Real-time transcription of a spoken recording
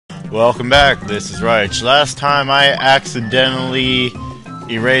Welcome back, this is Raich. Last time I accidentally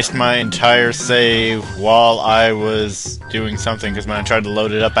erased my entire save while I was doing something, because when I tried to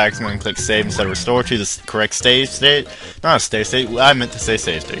load it up, I accidentally clicked save instead of restore to the correct save state. Not a save state, I meant to say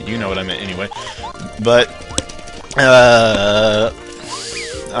save state. You know what I meant anyway. But,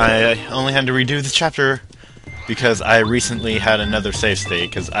 I only had to redo the chapter because I recently had another save state,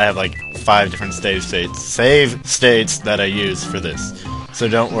 because I have like 5 different save states that I use for this. So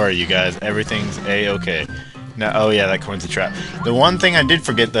don't worry, you guys, everything's a-okay. Now, oh yeah, that coin's a trap. The one thing I did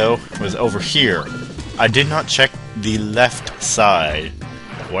forget, though, was over here. I did not check the left side.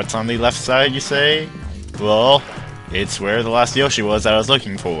 What's on the left side, you say? Well, it's where the last Yoshi was that I was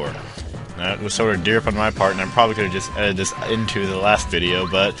looking for. That was sort of derp on my part, and I probably could have just edited this into the last video,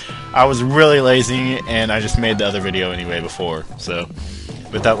 but I was really lazy, and I just made the other video anyway before. So,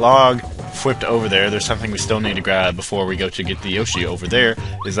 with that log flipped over there, there's something we still need to grab before we go to get the Yoshi over there,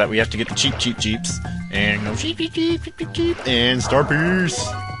 is that we have to get the jeeps, and go cheep, and star piece,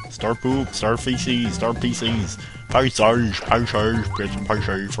 star poop, star feces, star pieces, pieces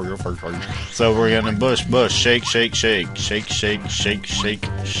for your pieces. So we're gonna bush, shake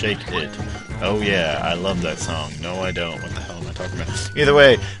it. Oh yeah, I love that song. No, I don't. What the hell am I talking about? Either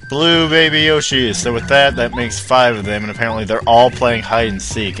way, blue baby Yoshis. So with that, that makes 5 of them, and apparently they're all playing hide and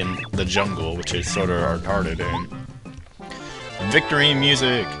seek in the jungle, which is sort of retarded. And victory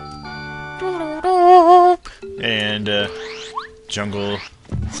music. And jungle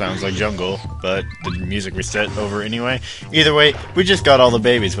sounds like jungle, but the music reset over anyway. Either way, we just got all the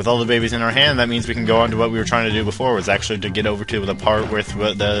babies. With all the babies in our hand, that means we can go on to what we were trying to do before, was actually to get over to the part with we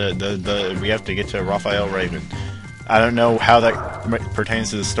have to get to Rapheal Raven. I don't know how that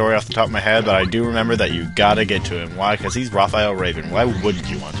pertains to the story off the top of my head, but I do remember that you gotta get to him. Why? Because he's Rapheal Raven. Why wouldn't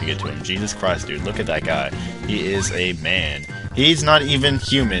you want to get to him? Jesus Christ, dude, look at that guy. He is a man. He's not even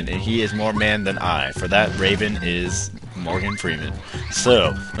human, and he is more man than I. For that, Raven is Morgan Freeman.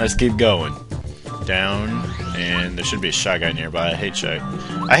 So, let's keep going. Down, and there should be a Shy Guy nearby. I hate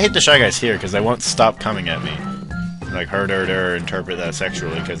the Shy Guys here, because they won't stop coming at me. Like, interpret that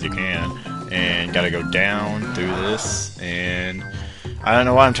sexually, because you can. And gotta go down through this, and I don't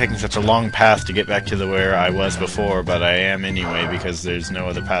know why I'm taking such a long path to get back to where I was before, but I am anyway, because there's no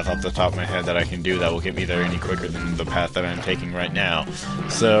other path off the top of my head that I can do that will get me there any quicker than the path that I'm taking right now.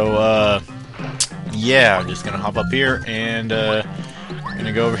 So, yeah, I'm just gonna hop up here, and, I'm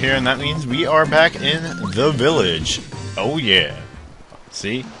gonna go over here, and that means we are back in the village. Oh yeah.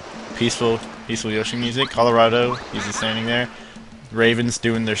 See? Peaceful Yoshi music. Colorado, he's just standing there. Ravens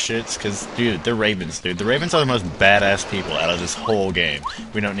doing their shits, because, dude, they're Ravens, dude. The Ravens are the most badass people out of this whole game.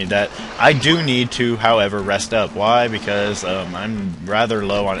 We don't need that. I do need to, however, rest up. Why? Because I'm rather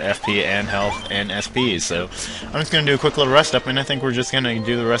low on FP and health and SP, so I'm just going to do a quick little rest up, and I think we're just going to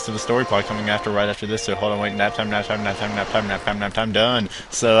do the rest of the story plot coming right after this. So hold on, wait, nap time, done.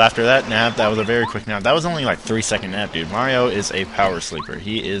 So after that nap, that was a very quick nap. That was only like 3-second nap, dude. Mario is a power sleeper.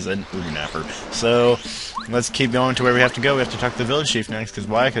 He is an uber napper. So let's keep going to where we have to go. We have to talk to the village chief next, because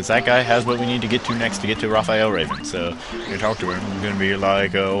why? Because that guy has what we need to get to next to get to Rapheal Raven. So, you talk to him. He's gonna be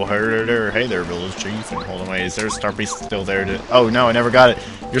like, oh, hey there, village chief. And hold on, wait, is there a star piece still there to... Oh, no, I never got it.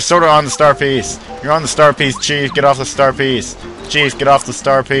 You're sort of on the star piece. You're on the star piece, chief. Get off the star piece. Chief, get off the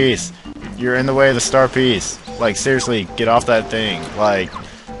star piece. You're in the way of the star piece. Like, seriously, get off that thing. Like,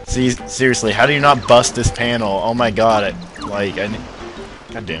 see, seriously, how do you not bust this panel? Oh my god,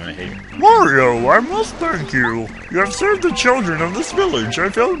 God damn it, I hate it. Mario, I must thank you. You have served the children of this village. I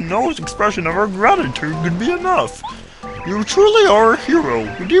felt no expression of our gratitude could be enough. You truly are a hero.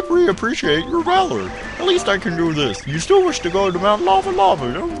 We deeply appreciate your valor. At least I can do this. You still wish to go to Mount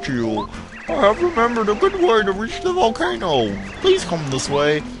Lava, don't you? I have remembered a good way to reach the volcano. Please come this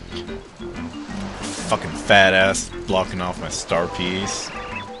way. Fucking fat ass blocking off my star piece.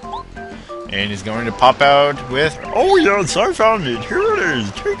 And he's going to pop out with... Oh yes, I found it. Here it is.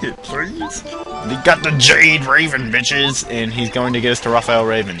 Take it, please. They got the Jade Raven, bitches! And he's going to get us to Rapheal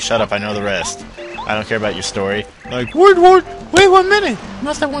Raven. Shut up, I know the rest. I don't care about your story. Like, wait 1 minute! You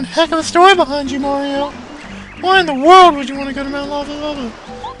must have one heck of a story behind you, Mario. Why in the world would you want to go to Mount Lava?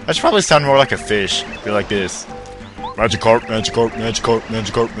 I should probably sound more like a fish. Be like this. Magikarp, Magikarp, Magikarp,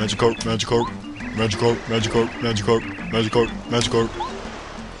 Magikarp, Magikarp, Magikarp, Magikarp, Magikarp, Magikarp, Magikarp, Magikarp.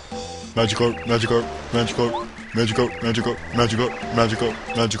 Magikarp, Magikarp, Magikarp, Magikarp, Magikarp, Magikarp, Magikarp,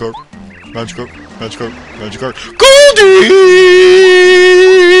 Magikarp, Magikarp, Magikarp, Magikarp, Goldie!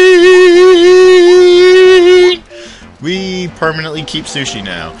 We permanently keep sushi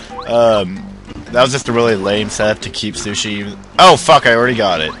now. That was just a really lame setup to keep sushi. Oh fuck, I already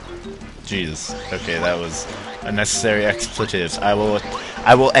got it. Jesus. Okay, that was unnecessary expletives. I will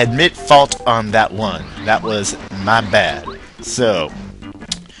I will admit fault on that one. That was my bad. So,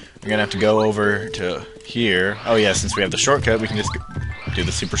 we're gonna have to go over to here. Oh yeah, since we have the shortcut, we can just do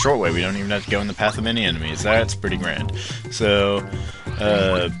the super short way. We don't even have to go in the path of any enemies. That's pretty grand. So,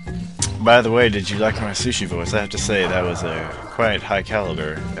 by the way, did you like my sushi voice? I have to say, that was a quite high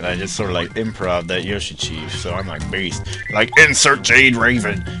caliber, and I just sort of like improv that Yoshi Chief, so I'm like beast. Like, insert Jade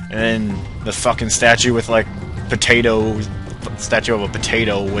Raven, and then the fucking statue with like statue of a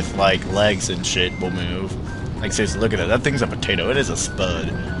potato with like legs and shit will move. Like, seriously, look at that. That thing's a potato. It is a spud.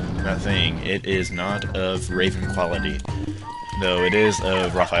 That thing. It is not of Raven quality. Though it is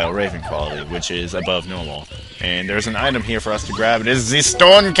of Raphael Raven quality, which is above normal. And there's an item here for us to grab. It is the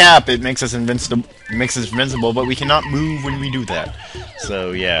Stone Cap! It makes us invincible, but we cannot move when we do that.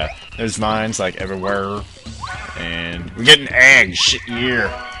 So, yeah. There's mines, like, everywhere. And we get an egg! Shit,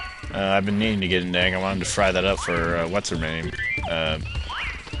 yeah! I've been needing to get an egg. I wanted to fry that up for, what's her name? I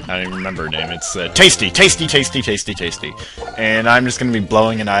don't even remember her name. It's Tasty. And I'm just going to be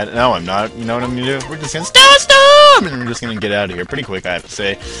blowing an item. No, I'm not. You know what I'm going to do? We're just going to stop! And we're just going to get out of here pretty quick, I have to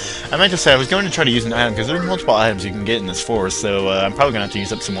say. I meant to say I was going to try to use an item, because there are multiple items you can get in this forest, so I'm probably going to have to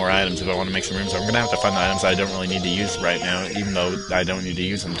use up some more items if I want to make some room. So I'm going to have to find the items I don't really need to use right now, even though I don't need to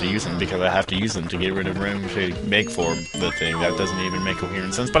use them, because I have to use them to get rid of room to make for the thing. That doesn't even make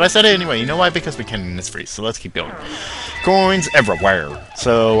coherent sense. But I said it anyway. You know why? Because we can and it's free. So let's keep going. Coins everywhere.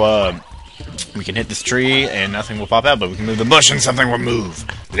 So, we can hit this tree and nothing will pop out, but we can move the bush and something will move.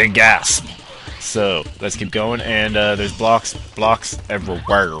 Big gasp. So, let's keep going, and there's blocks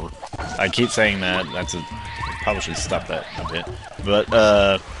everywhere. I keep saying that. Probably should stop that a bit.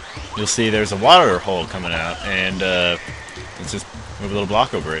 But, you'll see there's a water hole coming out, and let's just move a little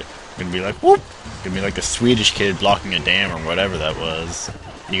block over it. Gonna be like, whoop! Gonna be like the Swedish kid blocking a dam or whatever that was.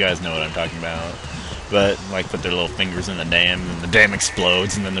 You guys know what I'm talking about. But, like, put their little fingers in the dam, and the dam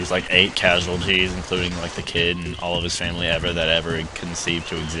explodes, and then there's, like, 8 casualties, including, like, the kid and all of his family that ever conceived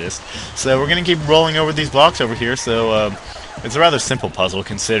to exist. So we're gonna keep rolling over these blocks over here, so, it's a rather simple puzzle,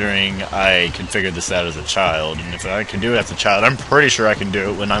 considering I configured this out as a child, and if I can do it as a child, I'm pretty sure I can do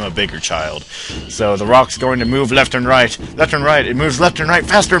it when I'm a bigger child. So the rock's going to move left and right, it moves left and right,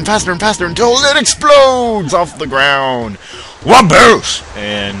 faster and faster and faster, until it explodes off the ground! Waboose!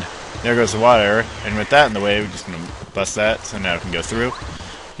 And there goes the water, and with that in the way, we're just gonna bust that, so now it can go through.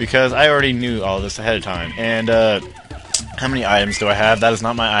 Because I already knew all this ahead of time. And, how many items do I have? That is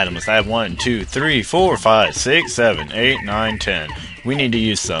not my item list. I have 1, 2, 3, 4, 5, 6, 7, 8, 9, 10. We need to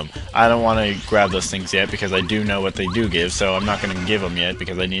use some. I don't want to grab those things yet, because I do know what they do give, so I'm not going to give them yet,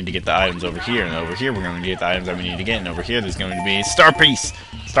 because I need to get the items over here. And over here, we're going to get the items that we need to get, and over here, there's going to be Star Piece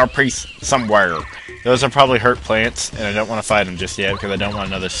somewhere. Those are probably hurt plants, and I don't want to fight them just yet, because I don't want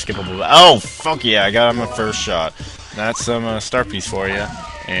another skippable... Oh, fuck yeah, I got him a first shot. That's some Star Piece for you,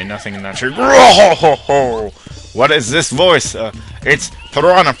 and nothing in that tree. What is this voice? It's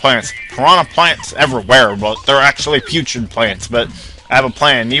piranha plants. Piranha plants everywhere, but they're actually putrid plants, but I have a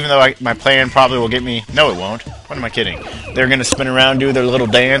plan, even though my plan probably will get me... No, it won't. What am I kidding? They're going to spin around, do their little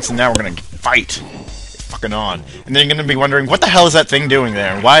dance, and now we're going to fight. Fucking on. And then you're going to be wondering, what the hell is that thing doing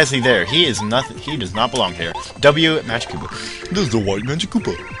there? And why is he there? He is nothing. He does not belong here. W. Magic Koopa. This is the White Magic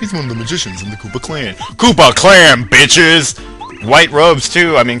Koopa. He's one of the magicians in the Koopa Clan. Koopa Clan, bitches! White robes,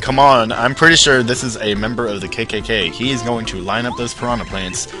 too. I mean, come on. I'm pretty sure this is a member of the KKK. He is going to line up those piranha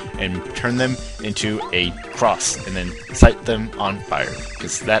plants and turn them into a cross and then set them on fire.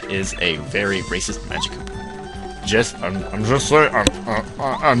 Because that is a very racist magic Koopa. I'm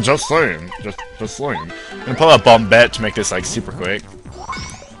just saying. I'm gonna pull out Bombette to make this, like, super quick.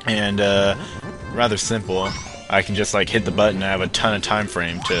 And, rather simple. I can just, like, hit the button and I have a ton of time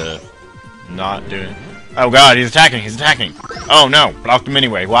frame to not do it. Oh god, he's attacking! Oh no, blocked him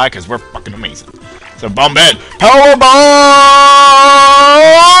anyway. Why? Because we're fucking amazing. So, Bombette! Power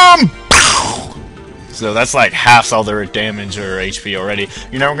bomb! So that's like half all their damage or HP already.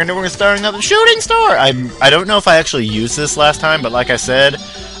 You know, we're gonna start another shooting star! I don't know if I actually used this last time, but like I said,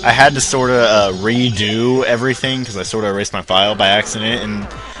 I had to sort of redo everything, because I sort of erased my file by accident, and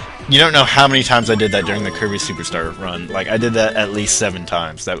you don't know how many times I did that during the Kirby Superstar run. Like, I did that at least 7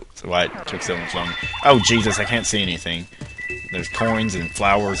 times. That's why it took so much longer. Oh, Jesus, I can't see anything. There's coins and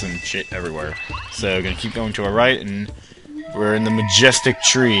flowers and shit everywhere. So, we're gonna keep going to our right, and we're in the majestic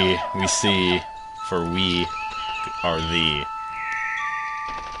tree we see, for we are thee.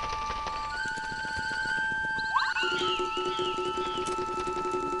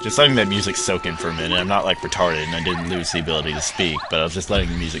 Just letting that music soak in for a minute. I'm not, like, retarded, and I didn't lose the ability to speak, but I was just letting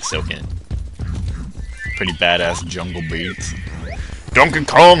the music soak in. Pretty badass jungle beats. Donkey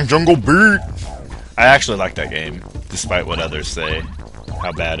Kong Jungle Beat! I actually like that game, despite what others say.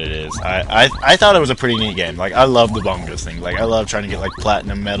 how bad it is. I thought it was a pretty neat game. Like, I love the bongos thing. Like, I love trying to get, like,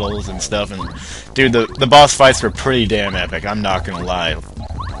 platinum medals and stuff. And, dude, the boss fights were pretty damn epic. I'm not gonna lie.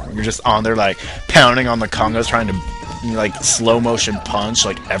 You're just on there, like, pounding on the congos, trying to, like, slow motion punch,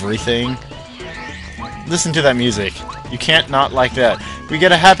 like, everything. Listen to that music. You can't not like that. We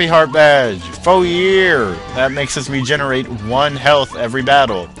get a Happy Heart badge. Faux year. That makes us regenerate 1 health every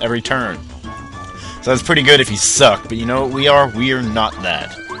battle, every turn. So that's pretty good if you suck, but you know what we are? We are not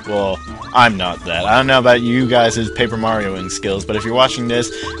that. Well, I'm not that. I don't know about you guys' Paper Marioing skills, but if you're watching this,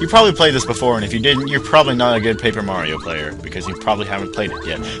 you probably played this before, and if you didn't, you're probably not a good Paper Mario player, because you probably haven't played it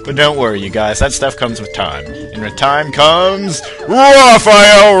yet. But don't worry, you guys, that stuff comes with time. And with time comes...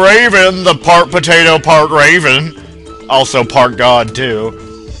 Rapheal Raven, the part potato, part raven. Also part god,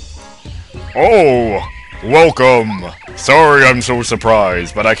 too. Oh, welcome. Sorry I'm so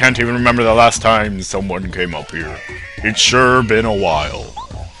surprised, but I can't even remember the last time someone came up here. It's sure been a while.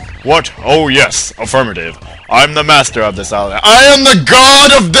 What? Oh yes, affirmative. I'm the master of this island. I am the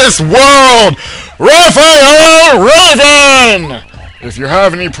god of this world! Rapheal Raven! If you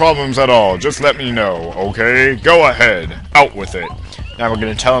have any problems at all, just let me know, okay? Go ahead. Out with it. Now we're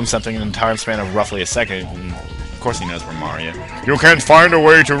gonna tell him something in a time span of roughly a second, and of course he knows we're Mario. You can't find a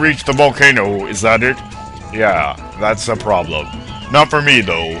way to reach the volcano, is that it? Yeah, that's a problem. Not for me,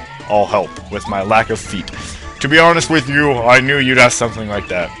 though. I'll help, with my lack of feet. To be honest with you, I knew you'd ask something like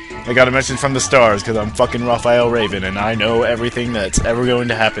that. I got a message from the stars, because I'm fucking Rapheal Raven, and I know everything that's ever going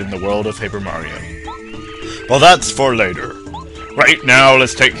to happen in the world of Paper Mario. Well, that's for later. Right now,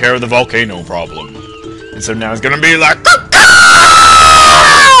 let's take care of the volcano problem. And so now it's gonna be like...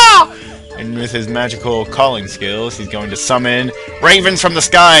 And with his magical calling skills, he's going to summon ravens from the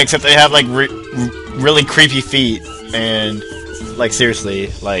sky, except they have, like, really creepy feet. And, like, seriously,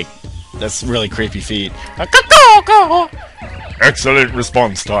 like, that's really creepy feet. Excellent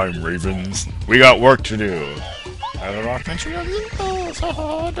response time, ravens. We got work to do. I don't know, I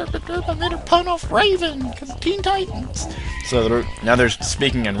made a pun off Raven, because Teen Titans. So now they're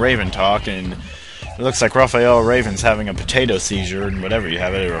speaking in Raven talk, and it looks like Rapheal Raven's having a potato seizure, and whatever you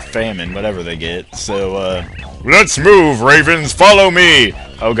have it, or a famine, whatever they get. So, let's move, ravens, follow me!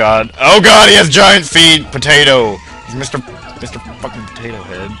 Oh god, he has giant feet, potato! He's Mr. fucking Potato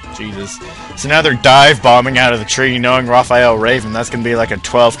Head, Jesus. So now they're dive bombing out of the tree, knowing Rapheal Raven, that's gonna be like a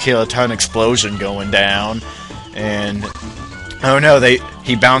 12 kiloton explosion going down. And, oh no,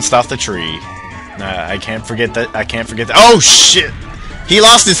 he bounced off the tree. I can't forget that, oh shit! He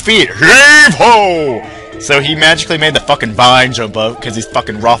lost his feet! Heave-ho! So he magically made the fucking vine jump up, because he's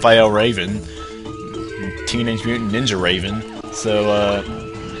fucking Rapheal Raven. Teenage Mutant Ninja Raven. So,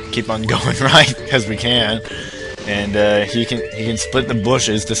 keep on going right, as we can. And, he can split the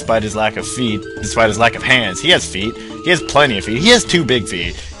bushes despite his lack of feet, despite his lack of hands. He has feet. He has plenty of feet. He has 2 big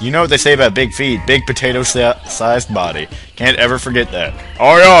feet. You know what they say about big feet. Big potato-sized body. Can't ever forget that.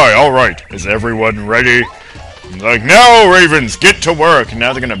 Aye, aye, alright. Is everyone ready? Like, now, ravens, get to work! And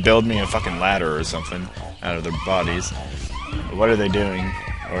now they're gonna build me a fucking ladder or something out of their bodies. What are they doing?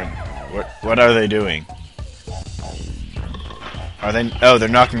 Or, what are they doing? Are they... Oh, they're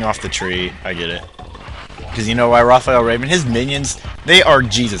knocking off the tree. I get it. Because you know why Rapheal Raven, his minions, they are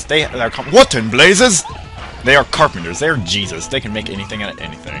Jesus. They are... What in blazes? They are carpenters. They are Jesus. They can make anything out of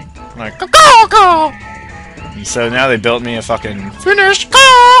anything. Like, caw. And so now they built me a fucking... Finished!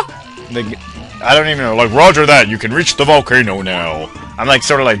 I don't even know, like, roger that, you can reach the volcano now. I'm, like,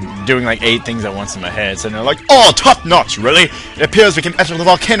 sort of, like, doing, like, 8 things at once in my head, so they're like, oh, top notch, really? It appears we can enter the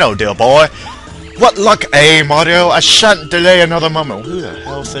volcano, dear boy. What luck, eh, Mario? I shan't delay another moment. Who the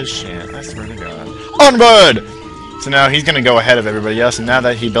hell says shan't? I swear to God. Onward! So now he's gonna go ahead of everybody else, and now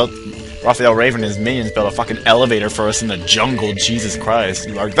that he built... Rapheal Raven and his minions built a fucking elevator for us in the jungle, Jesus Christ.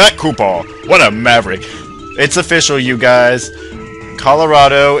 Like, that Koopa! What a maverick. It's official, you guys.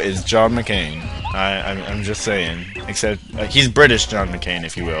 Colorado is John McCain. I'm just saying. Except he's British John McCain,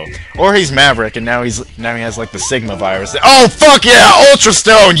 if you will, or he's Maverick, and now he has like the Sigma virus. Oh fuck yeah, Ultra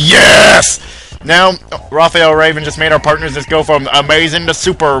Stone, yes! Now Rapheal Raven just made our partners just go from amazing to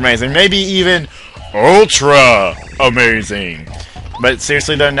super amazing, maybe even ultra amazing. But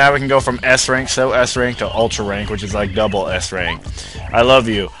seriously though, now we can go from S rank, so S rank, to ultra rank, which is like double S rank. I love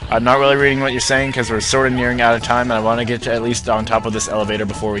you. I'm not really reading what you're saying because we're sort of nearing out of time, and I want to get to at least on top of this elevator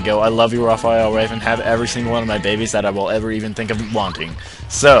before we go. I love you, Rapheal Raven. Have every single one of my babies that I will ever even think of wanting.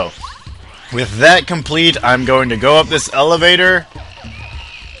 So, with that complete, I'm going to go up this elevator,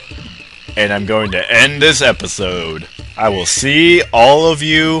 and I'm going to end this episode. I will see all of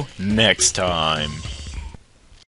you next time.